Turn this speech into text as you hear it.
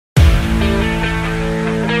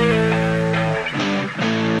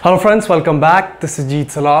Hello friends, welcome back. This is Jeet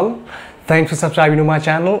Selal. Thanks for subscribing to my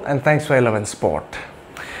channel and thanks for 11 support.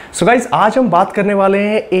 So guys, आज हम बात करने वाले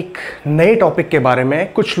हैं एक नए टॉपिक के बारे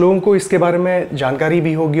में। कुछ लोगों को इसके बारे में जानकारी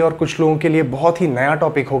भी होगी और कुछ लोगों के लिए बहुत ही नया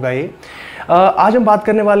टॉपिक होगा ये। आज हम बात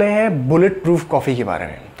करने वाले हैं बुलेट प्रूफ कॉफ़ी के बारे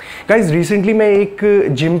में। गाइज रिसेंटली मैं एक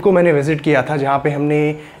जिम को मैंने विज़िट किया था जहाँ पे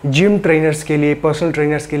हमने जिम ट्रेनर्स के लिए, पर्सनल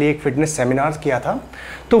ट्रेनर्स के लिए एक फ़िटनेस सेमिनार किया था।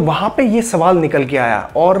 तो वहाँ पे ये सवाल निकल के आया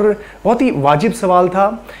और बहुत ही वाजिब सवाल था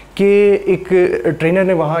कि एक ट्रेनर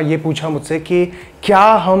ने वहाँ ये पूछा मुझसे कि क्या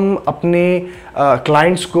हम अपने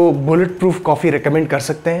क्लाइंट्स को बुलेट प्रूफ कॉफ़ी रिकमेंड कर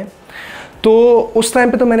सकते हैं। तो उस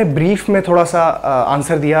टाइम पे तो मैंने ब्रीफ में थोड़ा सा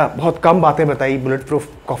आंसर दिया, बहुत कम बातें बताई बुलेट प्रूफ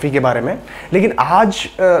कॉफ़ी के बारे में। लेकिन आज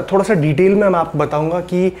थोड़ा सा डिटेल में मैं आपको बताऊंगा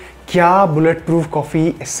कि क्या बुलेट प्रूफ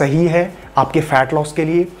कॉफ़ी सही है आपके फ़ैट लॉस के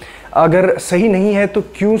लिए, अगर सही नहीं है तो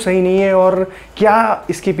क्यों सही नहीं है, और क्या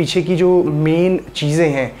इसके पीछे की जो मेन चीज़ें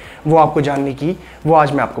हैं वो आपको जानने की, वो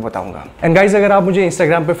आज मैं आपको बताऊंगा। एंड गाइज, अगर आप मुझे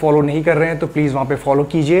इंस्टाग्राम पे फॉलो नहीं कर रहे हैं तो प्लीज़ वहाँ पे फॉलो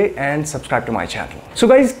कीजिए and subscribe to my channel. So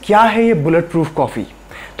guys, क्या है ये बुलेट प्रूफ कॉफ़ी?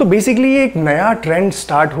 तो बेसिकली ये एक नया ट्रेंड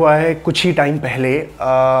स्टार्ट हुआ है कुछ ही टाइम पहले।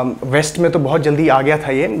 वेस्ट में तो बहुत जल्दी आ गया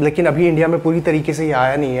था ये, लेकिन अभी इंडिया में पूरी तरीके से ये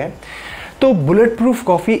आया नहीं है। तो बुलेट प्रूफ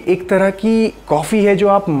कॉफ़ी एक तरह की कॉफ़ी है जो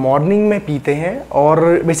आप मॉर्निंग में पीते हैं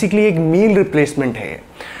और बेसिकली एक मील रिप्लेसमेंट है।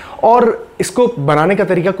 और इसको बनाने का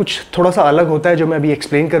तरीका कुछ थोड़ा सा अलग होता है जो मैं अभी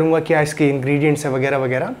एक्सप्लेन करूँगा, क्या इसके इंग्रेडिएंट्स है वगैरह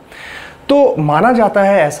वगैरह। तो माना जाता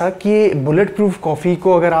है ऐसा कि बुलेट प्रूफ कॉफ़ी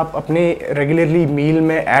को अगर आप अपने रेगुलरली मील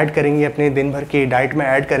में ऐड करेंगे, अपने दिन भर के डाइट में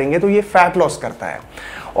ऐड करेंगे, तो ये फ़ैट लॉस करता है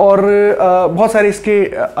और बहुत सारे इसके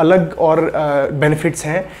अलग और बेनिफिट्स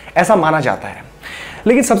हैं, ऐसा माना जाता है।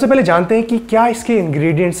 लेकिन सबसे पहले जानते हैं कि क्या इसके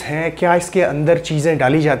इंग्रेडिएंट्स हैं, क्या इसके अंदर चीज़ें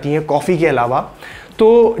डाली जाती हैं कॉफ़ी के अलावा,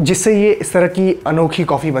 तो जिससे ये इस तरह की अनोखी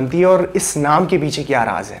कॉफ़ी बनती है और इस नाम के पीछे क्या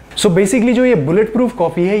राज है। सो बेसिकली जो ये बुलेट प्रूफ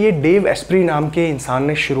कॉफ़ी है, ये डेव एस्प्री नाम के इंसान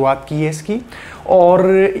ने शुरुआत की है इसकी, और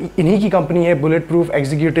इन्हीं की कंपनी है बुलेट प्रूफ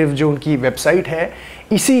एग्जीक्यूटिव, जो उनकी वेबसाइट है,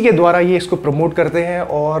 इसी के द्वारा ये इसको प्रमोट करते हैं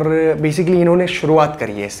और बेसिकली इन्होंने शुरुआत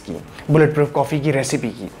करी है इसकी बुलेट प्रूफ कॉफ़ी की रेसिपी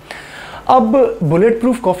की। अब बुलेट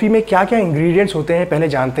प्रूफ कॉफ़ी में क्या क्या इंग्रेडिएंट्स होते हैं पहले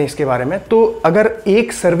जानते हैं इसके बारे में। तो अगर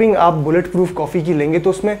एक सर्विंग आप बुलेट प्रूफ कॉफ़ी की लेंगे तो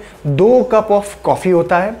उसमें 2 कप ऑफ कॉफ़ी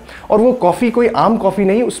होता है, और वो कॉफ़ी कोई आम कॉफ़ी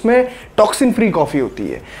नहीं, उसमें टॉक्सिन फ्री कॉफ़ी होती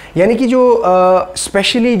है। यानी कि जो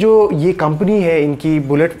स्पेशली जो ये कंपनी है इनकी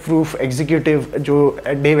बुलेट प्रूफ एग्जीक्यूटिव, जो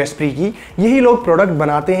डेव एस्प्री की, यही लोग प्रोडक्ट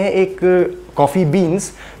बनाते हैं एक कॉफ़ी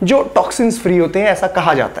बीन्स जो टॉक्सिन्स फ्री होते हैं, ऐसा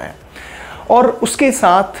कहा जाता है। और उसके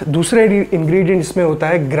साथ दूसरे इंग्रेडिएंट इसमें होता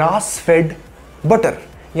है ग्रास फेड बटर,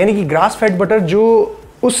 यानी कि ग्रास फेड बटर जो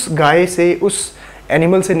उस गाय से, उस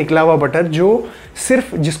एनिमल से निकला हुआ बटर जो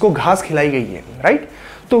सिर्फ जिसको घास खिलाई गई है, राइट।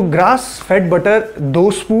 तो ग्रास फेड बटर 2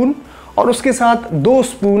 स्पून और उसके साथ 2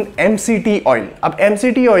 स्पून MCT ऑयल। अब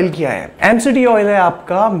MCT ऑयल क्या है? MCT ऑयल है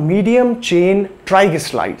आपका मीडियम चेन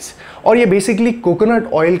ट्राइग्लिसराइड्स, और ये बेसिकली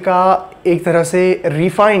कोकोनट ऑयल का एक तरह से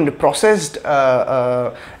रिफाइंड प्रोसेस्ड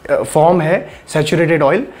फॉर्म है, सैचुरेटेड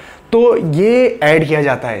ऑयल। तो ये ऐड किया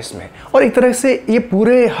जाता है इसमें, और एक तरह से ये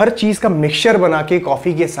पूरे हर चीज़ का मिक्सचर बना के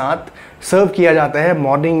कॉफ़ी के साथ सर्व किया जाता है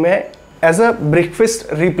मॉर्निंग में एज अ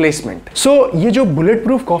ब्रेकफास्ट रिप्लेसमेंट। सो ये जो बुलेट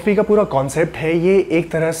प्रूफ कॉफ़ी का पूरा कॉन्सेप्ट है, ये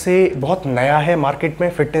एक तरह से बहुत नया है मार्केट में,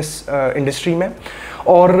 फिटनेस इंडस्ट्री में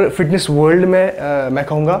और फिटनेस वर्ल्ड में मैं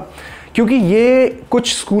कहूँगा, क्योंकि ये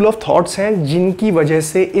कुछ स्कूल ऑफ थॉट्स हैं जिनकी वजह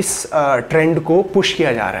से इस ट्रेंड को पुश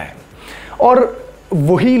किया जा रहा है। और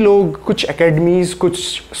वही लोग, कुछ एकेडमीज़, कुछ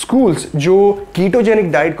स्कूल्स जो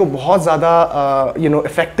कीटोजेनिक डाइट को बहुत ज़्यादा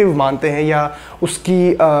इफ़ेक्टिव मानते हैं या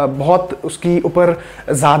उसकी बहुत उसकी ऊपर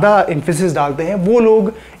ज़्यादा एम्फेसिस डालते हैं, वो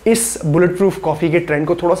लोग इस बुलेट प्रूफ कॉफ़ी के ट्रेंड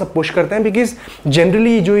को थोड़ा सा पुश करते हैं। बिकॉज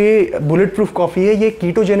जनरली जो ये बुलेट प्रूफ कॉफ़ी है, ये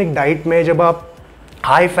कीटोजेनिक डाइट में जब आप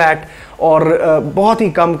हाई फैट और बहुत ही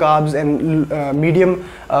कम carbs and medium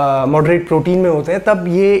moderate protein में होते हैं, तब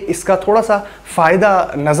ये इसका थोड़ा सा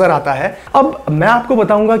फ़ायदा नज़र आता है। अब मैं आपको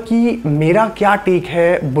बताऊंगा कि मेरा क्या टेक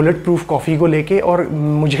है बुलेट प्रूफ कॉफ़ी को लेके, और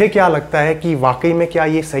मुझे क्या लगता है कि वाकई में क्या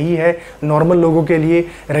ये सही है नॉर्मल लोगों के लिए,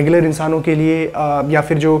 रेगुलर इंसानों के लिए, या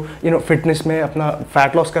फिर जो फिटनेस में अपना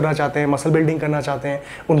फैट लॉस करना चाहते हैं, मसल बिल्डिंग करना चाहते हैं,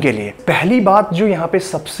 उनके लिए। पहली बात जो यहाँ पे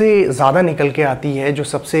सबसे ज़्यादा निकल के आती है, जो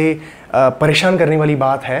सबसे परेशान करने वाली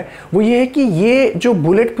बात है, वो ये है कि ये जो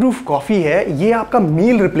बुलेट प्रूफ कॉफ़ी है, ये आपका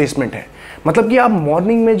मील रिप्लेसमेंट है। मतलब कि आप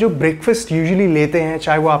मॉर्निंग में जो ब्रेकफास्ट यूजुअली लेते हैं,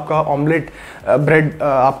 चाहे वो आपका ऑमलेट ब्रेड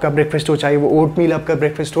आपका ब्रेकफास्ट हो, चाहे वो ओट मील आपका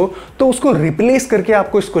ब्रेकफास्ट हो, तो उसको रिप्लेस करके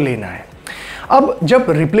आपको इसको लेना है। अब जब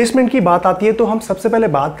रिप्लेसमेंट की बात आती है तो हम सबसे पहले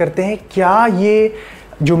बात करते हैं, क्या ये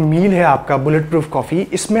जो मील है आपका बुलेट प्रूफ कॉफ़ी,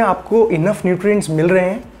 इसमें आपको इनफ न्यूट्रिएंट्स मिल रहे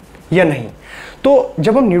हैं या नहीं। तो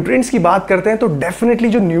जब हम न्यूट्रिएंट्स की बात करते हैं तो डेफिनेटली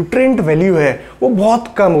जो न्यूट्रिएंट वैल्यू है वो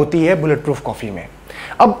बहुत कम होती है बुलेट प्रूफ कॉफ़ी में।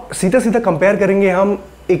 अब सीधा सीधा कंपेयर करेंगे हम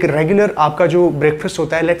एक रेगुलर आपका जो ब्रेकफास्ट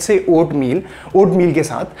होता है, लेट्स से ओट मील के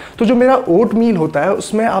साथ। तो जो मेरा ओट मील होता है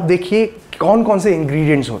उसमें आप देखिए कौन कौन से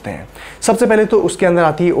इंग्रेडिएंट्स होते हैं। सबसे पहले तो उसके अंदर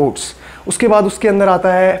आती है ओट्स, उसके बाद उसके अंदर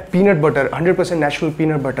आता है peanut butter, 100% natural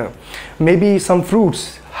peanut butter, may be some fruits,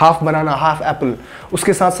 half banana half Apple,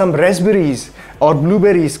 उसके साथ सम रेस्बेरीज और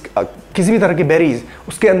ब्लूबेरीज, किसी भी तरह की बेरीज,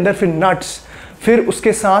 उसके अंदर फिर नट्स, फिर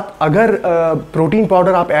उसके साथ अगर प्रोटीन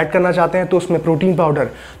पाउडर आप ऐड करना चाहते हैं तो उसमें प्रोटीन पाउडर।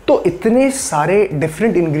 तो इतने सारे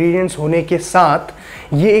डिफरेंट इंग्रेडिएंट्स होने के साथ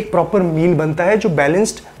ये एक प्रॉपर मील बनता है जो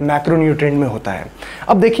बैलेंस्ड मैक्रोन्यूट्रिएंट में होता है।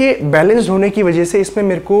 अब देखिए बैलेंस्ड होने की वजह से इसमें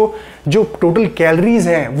मेरे को जो टोटल कैलोरीज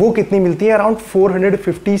हैं वो कितनी मिलती है, अराउंड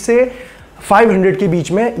 450 से 500 के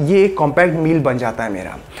बीच में ये एक कॉम्पैक्ट मील बन जाता है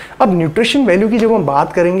मेरा। अब न्यूट्रिशन वैल्यू की जब हम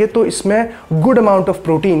बात करेंगे तो इसमें गुड अमाउंट ऑफ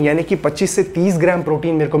प्रोटीन, यानी कि 25 से 30 ग्राम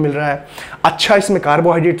प्रोटीन मेरे को मिल रहा है। अच्छा इसमें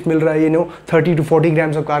कार्बोहाइड्रेट्स मिल रहा है, 30 to 40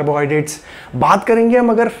 ग्राम्स ऑफ कार्बोहाइड्रेट्स। बात करेंगे हम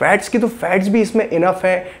अगर फैट्स की, तो फैट्स भी इसमें इनफ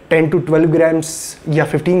है, 10 to 12 ग्राम्स या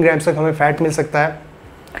 15 ग्राम्स तक हमें फैट मिल सकता है।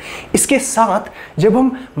 इसके साथ जब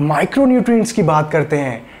हम माइक्रोन्यूट्रिएंट्स की बात करते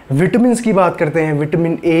हैं, विटामिन की बात करते हैं,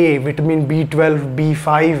 vitamin A, vitamin B12,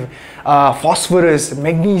 B5, phosphorus,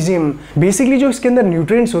 magnesium, basically जो इसके अंदर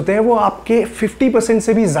न्यूट्रिएंट्स होते हैं वो आपके 50%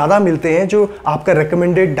 से भी ज़्यादा मिलते हैं जो आपका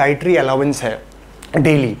रिकमेंडेड डाइटरी अलाउंस है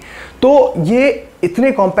डेली। तो ये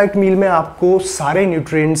इतने कॉम्पैक्ट मील में आपको सारे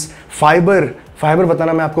न्यूट्रिएंट्स, फाइबर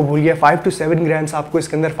बताना मैं आपको भूल गया, 5 to 7 ग्राम्स आपको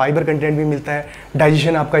इसके अंदर फाइबर कंटेंट भी मिलता है,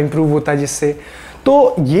 डाइजेशन आपका इंप्रूव होता है जिससे।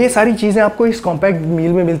 तो ये सारी चीज़ें आपको इस कॉम्पैक्ट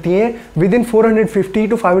मील में मिलती हैं विद इन 450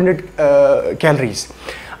 to 500 कैलोरीज।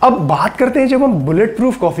 अब बात करते हैं जब हम बुलेट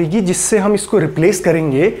प्रूफ कॉफ़ी की, जिससे हम इसको रिप्लेस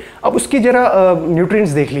करेंगे। अब उसकी ज़रा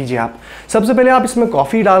न्यूट्रिएंट्स देख लीजिए आप। सबसे पहले आप इसमें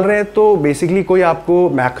कॉफ़ी डाल रहे हैं तो बेसिकली कोई आपको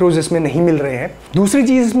मैक्रोज इसमें नहीं मिल रहे हैं। दूसरी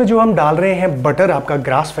चीज़ इसमें जो हम डाल रहे हैं बटर, आपका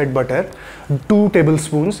grass fed butter 2 table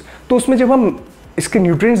spoons. तो उसमें जब हम इसके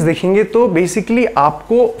न्यूट्रिएंट्स देखेंगे तो बेसिकली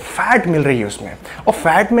आपको फैट मिल रही है उसमें, और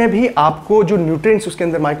फैट में भी आपको जो न्यूट्रिएंट्स उसके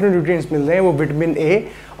अंदर माइक्रो न्यूट्रिएंट्स मिल रहे हैं वो विटामिन ए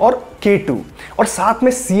और K2, और साथ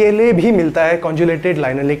में CLA भी मिलता है, कॉन्जुलेटेड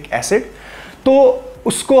लाइनोलिक एसिड। तो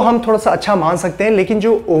उसको हम थोड़ा सा अच्छा मान सकते हैं, लेकिन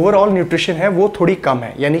जो ओवरऑल न्यूट्रिशन है वो थोड़ी कम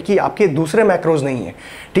है, यानी कि आपके दूसरे मैक्रोज नहीं है,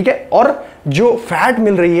 ठीक है। और जो फैट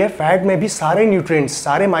मिल रही है, फैट में भी सारे न्यूट्रिएंट्स,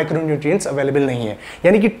 सारे माइक्रो न्यूट्रिएंट्स अवेलेबल नहीं है,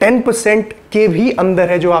 यानी कि 10% के भी अंदर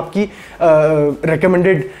है जो आपकी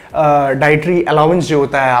रिकमेंडेड डाइटरी अलाउंस जो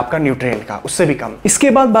होता है आपका न्यूट्रिएंट का, उससे भी कम। इसके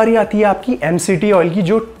बाद बारी आती है आपकी MCT ऑयल की,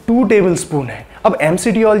 जो 2 टेबल स्पून है। अब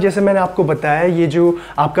MCT ऑयल जैसे मैंने आपको बताया, ये जो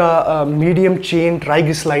आपका मीडियम चेन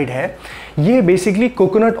ट्राइग्लिसराइड है, ये बेसिकली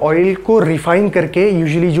कोकोनट ऑयल को रिफाइन करके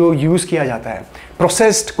यूजुअली जो यूज़ किया जाता है,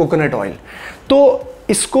 प्रोसेस्ड कोकोनट ऑयल। तो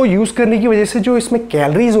इसको यूज़ करने की वजह से जो इसमें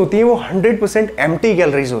कैलोरीज होती हैं वो 100% एम्प्टी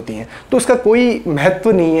कैलोरीज होती हैं, तो उसका कोई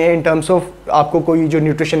महत्व नहीं है इन टर्म्स ऑफ आपको कोई जो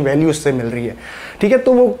न्यूट्रिशन वैल्यू उससे मिल रही है, ठीक है।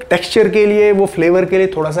 तो वो टेक्सचर के लिए, वो फ्लेवर के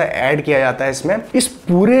लिए थोड़ा सा ऐड किया जाता है इसमें। इस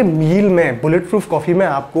पूरे मील में, बुलेट प्रूफ कॉफ़ी में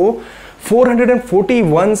आपको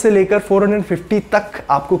 441 से लेकर 450 तक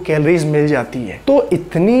आपको कैलोरीज मिल जाती है। तो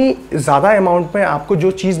इतनी ज़्यादा अमाउंट में आपको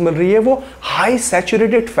जो चीज़ मिल रही है वो हाई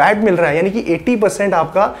सैचुरेटेड फैट मिल रहा है, यानी कि 80%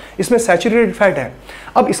 आपका इसमें सैचुरेटेड फैट है।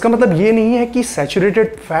 अब इसका मतलब ये नहीं है कि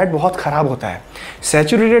सैचुरेटेड फैट बहुत ख़राब होता है,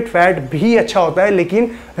 सैचुरेटेड फैट भी अच्छा होता है,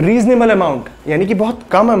 लेकिन रीजनेबल अमाउंट, यानी कि बहुत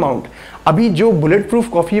कम अमाउंट। अभी जो बुलेट प्रूफ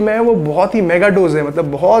कॉफ़ी में है वो बहुत ही मेगा डोज है,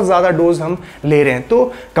 मतलब बहुत ज़्यादा डोज हम ले रहे हैं। तो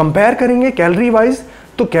कंपेयर करेंगे कैलोरी वाइज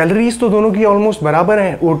तो कैलोरीज तो दोनों की ऑलमोस्ट बराबर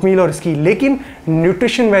हैं, ओटमील और इसकी, लेकिन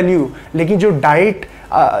न्यूट्रिशन वैल्यू, लेकिन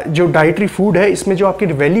जो डाइटरी फूड है इसमें जो आपकी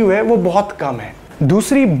वैल्यू है वो बहुत कम है।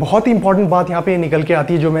 दूसरी बहुत ही इंपॉर्टेंट बात यहाँ पे निकल के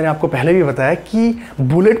आती है, जो मैंने आपको पहले भी बताया कि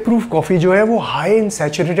बुलेट प्रूफ कॉफ़ी जो है वो हाई इन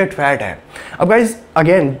सैचुरेटेड फैट है। अब गाइज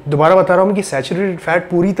अगेन दोबारा बता रहा हूँ कि सैचुरेटेड फैट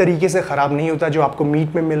पूरी तरीके से ख़राब नहीं होता। जो आपको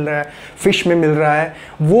मीट में मिल रहा है, फिश में मिल रहा है,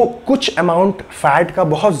 वो कुछ अमाउंट फैट का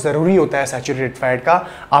बहुत ज़रूरी होता है, सैचुरेटेड फैट का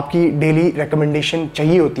आपकी डेली रिकमेंडेशन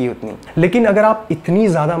चाहिए होती है उतनी। लेकिन अगर आप इतनी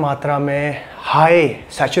ज़्यादा मात्रा में हाई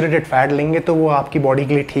सैचुरेटेड फैट लेंगे तो वो आपकी बॉडी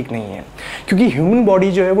के लिए ठीक नहीं है, क्योंकि ह्यूमन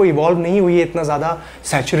बॉडी जो है वो इवॉल्व नहीं हुई है इतना ज़्यादा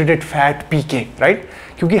सैचुरेटेड फैट पी के, राइट।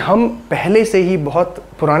 क्योंकि हम पहले से ही, बहुत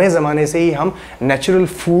पुराने ज़माने से ही हम नेचुरल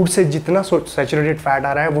फूड से जितना सैचुरेटेड फैट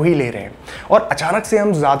आ रहा है वही ले रहे हैं, और अचानक से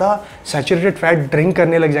हम ज़्यादा सैचुरेटेड फैट ड्रिंक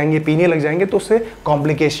करने लग जाएंगे, पीने लग जाएंगे, तो उससे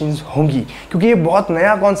कॉम्प्लिकेशंस होंगी, क्योंकि ये बहुत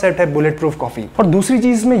नया कॉन्सेप्ट है बुलेट प्रूफ कॉफ़ी। और दूसरी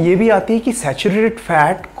चीज़ में ये भी आती है कि सैचुरेटेड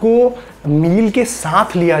फैट को मील के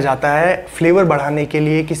साथ लिया जाता है फ्लेवर बढ़ाने के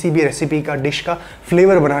लिए, किसी भी रेसिपी का, डिश का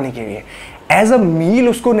फ्लेवर बनाने के लिए। एज अ मील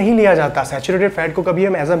उसको नहीं लिया जाता। सैचुरेटेड फैट को कभी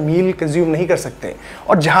हम एज अ मील कंज्यूम नहीं कर सकते,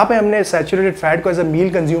 और जहाँ पे हमने सैचुरेटेड फैट को as a meal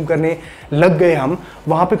caffeine consume करने लग गए हम,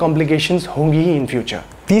 वहाँ पे कॉम्प्लिकेशंस होंगी ही इन फ्यूचर।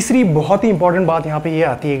 तीसरी बहुत ही इंपॉर्टेंट बात यहाँ पे ये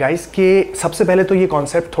आती है गाइस कि सबसे पहले तो ये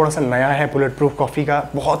कॉन्सेप्ट थोड़ा सा नया है बुलेट प्रूफ कॉफ़ी का,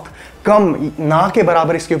 बहुत कम ना के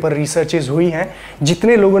बराबर इसके ऊपर रिसर्चेज हुई हैं।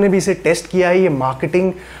 जितने लोगों ने भी इसे टेस्ट किया है, ये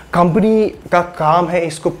मार्केटिंग कंपनी का काम है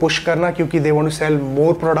इसको पुश करना, क्योंकि they want to cell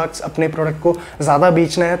more products, अपने प्रोडक्ट को ज़्यादा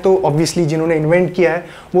बेचना है। तो ऑब्वियसली जिन्होंने इन्वेंट किया है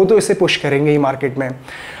वो तो इसे पुश करेंगे ही मार्केट में।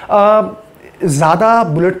 ज़्यादा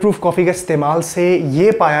बुलेट प्रूफ कॉफ़ी का इस्तेमाल से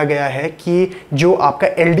ये पाया गया है कि जो आपका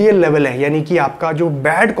LDL लेवल है, यानी कि आपका जो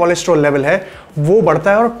बैड कोलेस्ट्रॉल लेवल है वो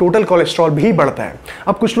बढ़ता है और टोटल कोलेस्ट्रॉल भी बढ़ता है।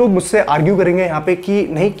 अब कुछ लोग मुझसे आर्ग्यू करेंगे यहाँ पे कि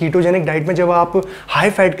नहीं, कीटोजेनिक डाइट में जब आप हाई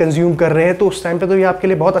फैट कंज्यूम कर रहे हैं तो उस टाइम पे तो ये आपके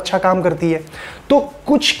लिए बहुत अच्छा काम करती है। तो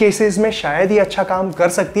कुछ केसेस में शायद ये अच्छा काम कर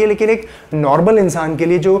सकती है, लेकिन एक नॉर्मल इंसान के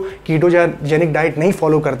लिए जो कीटोजेनिक डाइट नहीं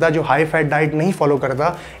फॉलो करता, जो हाई फैट डाइट नहीं फॉलो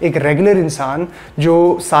करता, एक रेगुलर इंसान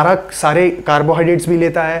जो सारे कार्बोहाइड्रेट्स भी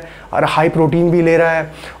लेता है और हाई प्रोटीन भी ले रहा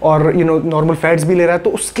है और नॉर्मल फैट्स भी ले रहा है, तो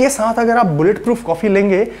उसके साथ अगर आप बुलेट प्रूफ कॉफ़ी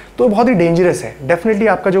लेंगे तो बहुत ही डेंजरस है। डेफिनेटली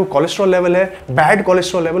आपका जो कोलेस्ट्रॉल लेवल है, बैड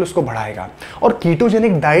कोलेस्ट्रॉल लेवल, उसको बढ़ाएगा। और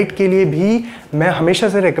कीटोजेनिक डाइट के लिए भी मैं हमेशा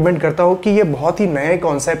से रेकमेंड करता हूँ कि ये बहुत ही नए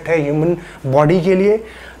कॉन्सेप्ट है ह्यूमन बॉडी के लिए।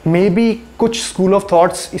 मे बी कुछ स्कूल ऑफ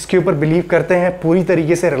थॉट्स इसके ऊपर बिलीव करते हैं, पूरी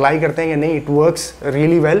तरीके से रिलाई करते हैं या नहीं, इट वर्क्स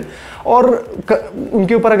रियली वेल, और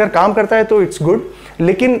उनके ऊपर अगर काम करता है तो इट्स गुड।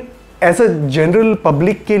 लेकिन एज अ जनरल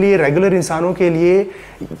पब्लिक के लिए, रेगुलर इंसानों के लिए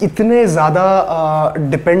इतने ज़्यादा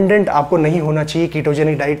डिपेंडेंट आपको नहीं होना चाहिए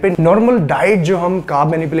कीटोजेनिक डाइट पे। नॉर्मल डाइट जो हम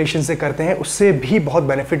कार्ब मैनिपुलेशन से करते हैं उससे भी बहुत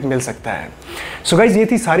बेनिफिट मिल सकता है। सो गाइज, ये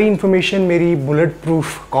थी सारी इन्फॉर्मेशन मेरी बुलेट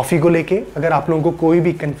प्रूफ कॉफ़ी को लेके। अगर आप लोगों को कोई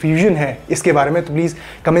भी कन्फ्यूजन है इसके बारे में तो प्लीज़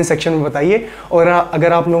कमेंट सेक्शन में बताइए। और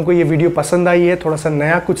अगर आप लोगों को ये वीडियो पसंद आई है, थोड़ा सा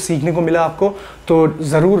नया कुछ सीखने को मिला आपको, तो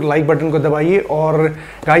ज़रूर लाइक बटन को दबाइए। और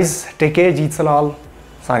guys, take care, Jeet Salal,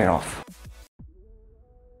 sign of.